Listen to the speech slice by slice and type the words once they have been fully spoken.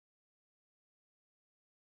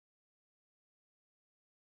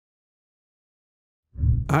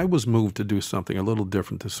I was moved to do something a little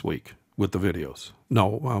different this week with the videos.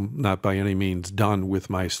 No, I'm not by any means done with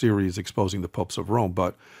my series exposing the popes of Rome,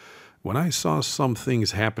 but when I saw some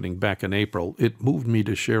things happening back in April, it moved me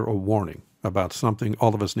to share a warning about something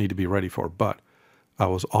all of us need to be ready for. But I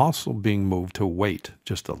was also being moved to wait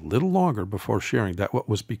just a little longer before sharing that what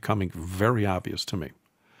was becoming very obvious to me.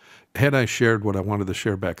 Had I shared what I wanted to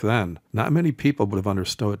share back then, not many people would have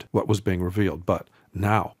understood what was being revealed, but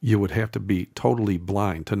now you would have to be totally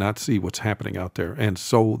blind to not see what's happening out there, and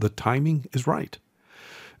so the timing is right.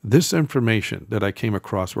 This information that I came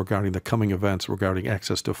across regarding the coming events regarding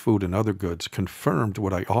access to food and other goods confirmed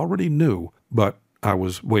what I already knew, but I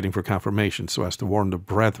was waiting for confirmation so as to warn the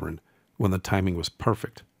brethren when the timing was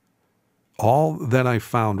perfect. All that I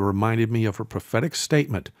found reminded me of a prophetic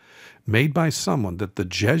statement made by someone that the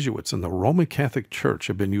Jesuits and the Roman Catholic Church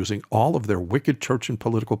have been using all of their wicked church and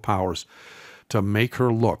political powers to make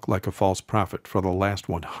her look like a false prophet for the last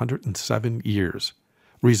 107 years.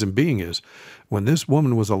 Reason being is, when this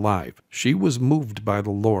woman was alive, she was moved by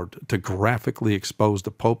the Lord to graphically expose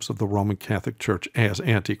the popes of the Roman Catholic Church as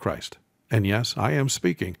Antichrist. And yes, I am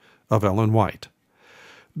speaking of Ellen White.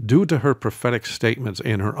 Due to her prophetic statements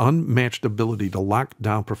and her unmatched ability to lock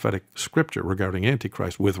down prophetic scripture regarding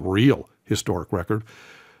Antichrist with real historic record,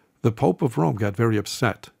 the Pope of Rome got very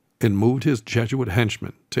upset and moved his Jesuit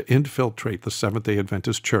henchmen to infiltrate the Seventh-day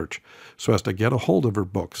Adventist Church so as to get a hold of her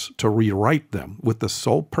books to rewrite them with the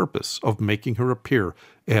sole purpose of making her appear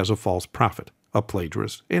as a false prophet, a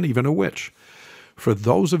plagiarist, and even a witch. For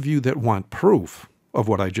those of you that want proof of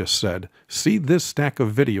what I just said, see this stack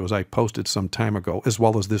of videos I posted some time ago, as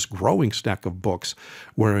well as this growing stack of books,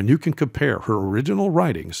 wherein you can compare her original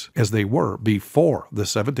writings as they were before the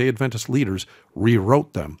Seventh-day Adventist leaders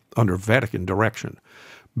rewrote them under Vatican direction.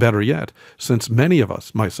 Better yet, since many of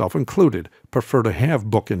us, myself included, prefer to have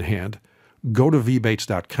book in hand, go to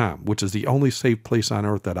vbates.com, which is the only safe place on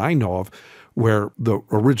earth that I know of where the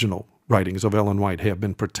original writings of Ellen White have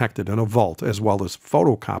been protected in a vault as well as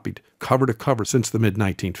photocopied cover to cover since the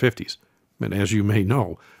mid-1950s. And as you may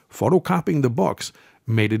know, photocopying the books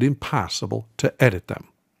made it impossible to edit them.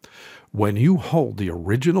 When you hold the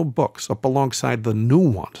original books up alongside the new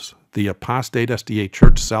ones the apostate SDA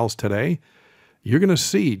Church sells today, you're going to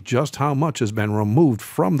see just how much has been removed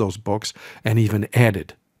from those books and even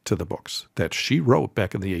added to the books that she wrote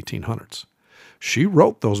back in the 1800s. She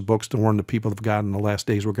wrote those books to warn the people of God in the last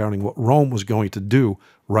days regarding what Rome was going to do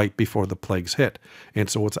right before the plagues hit. And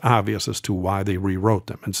so it's obvious as to why they rewrote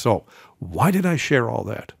them. And so why did I share all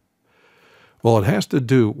that? Well, it has to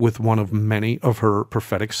do with one of many of her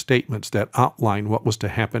prophetic statements that outline what was to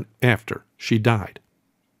happen after she died,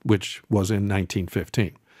 which was in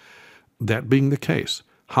 1915. That being the case,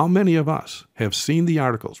 how many of us have seen the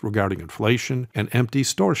articles regarding inflation and empty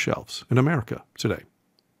store shelves in America today?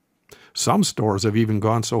 Some stores have even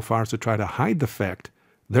gone so far as to try to hide the fact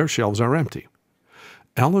their shelves are empty.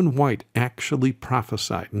 Ellen White actually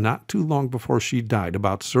prophesied not too long before she died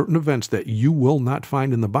about certain events that you will not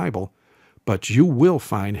find in the Bible, but you will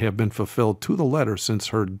find have been fulfilled to the letter since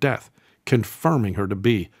her death, confirming her to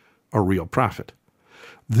be a real prophet.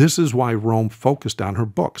 This is why Rome focused on her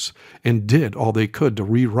books and did all they could to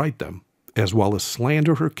rewrite them, as well as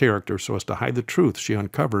slander her character so as to hide the truth she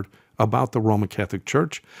uncovered about the Roman Catholic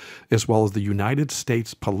Church, as well as the United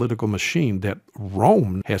States political machine that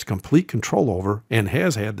Rome has complete control over and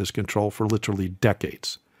has had this control for literally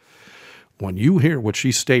decades. When you hear what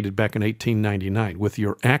she stated back in 1899, with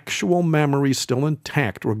your actual memory still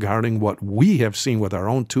intact regarding what we have seen with our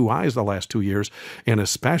own two eyes the last 2 years, and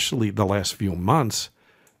especially the last few months,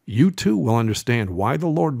 you too will understand why the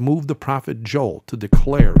Lord moved the prophet Joel to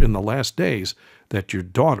declare in the last days that your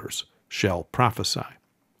daughters shall prophesy.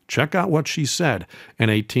 Check out what she said in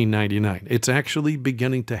 1899. It's actually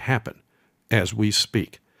beginning to happen as we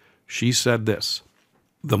speak. She said this: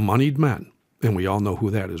 the moneyed men, and we all know who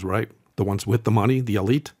that is, right? The ones with the money, the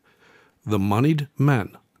elite. The moneyed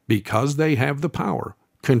men, because they have the power,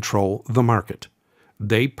 control the market.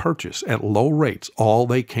 They purchase at low rates all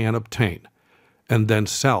they can obtain, and then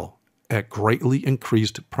sell at greatly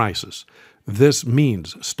increased prices. This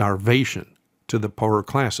means starvation to the poorer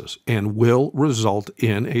classes and will result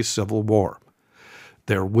in a civil war.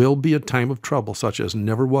 There will be a time of trouble such as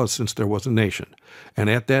never was since there was a nation, and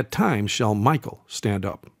at that time shall Michael stand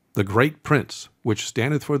up, the great prince, which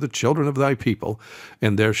standeth for the children of thy people,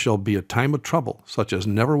 and there shall be a time of trouble such as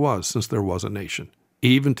never was since there was a nation,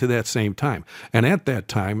 even to that same time. And at that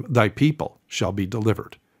time thy people shall be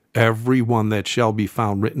delivered, every one that shall be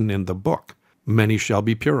found written in the book. Many shall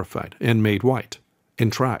be purified and made white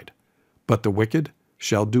and tried. But the wicked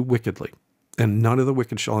shall do wickedly, and none of the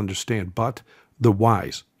wicked shall understand, but The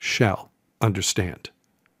wise shall understand.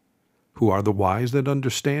 Who are the wise that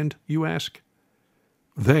understand, you ask?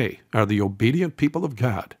 They are the obedient people of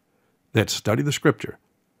God that study the Scripture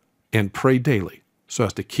and pray daily so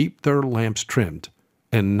as to keep their lamps trimmed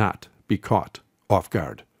and not be caught off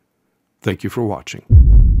guard. Thank you for watching.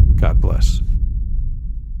 God bless.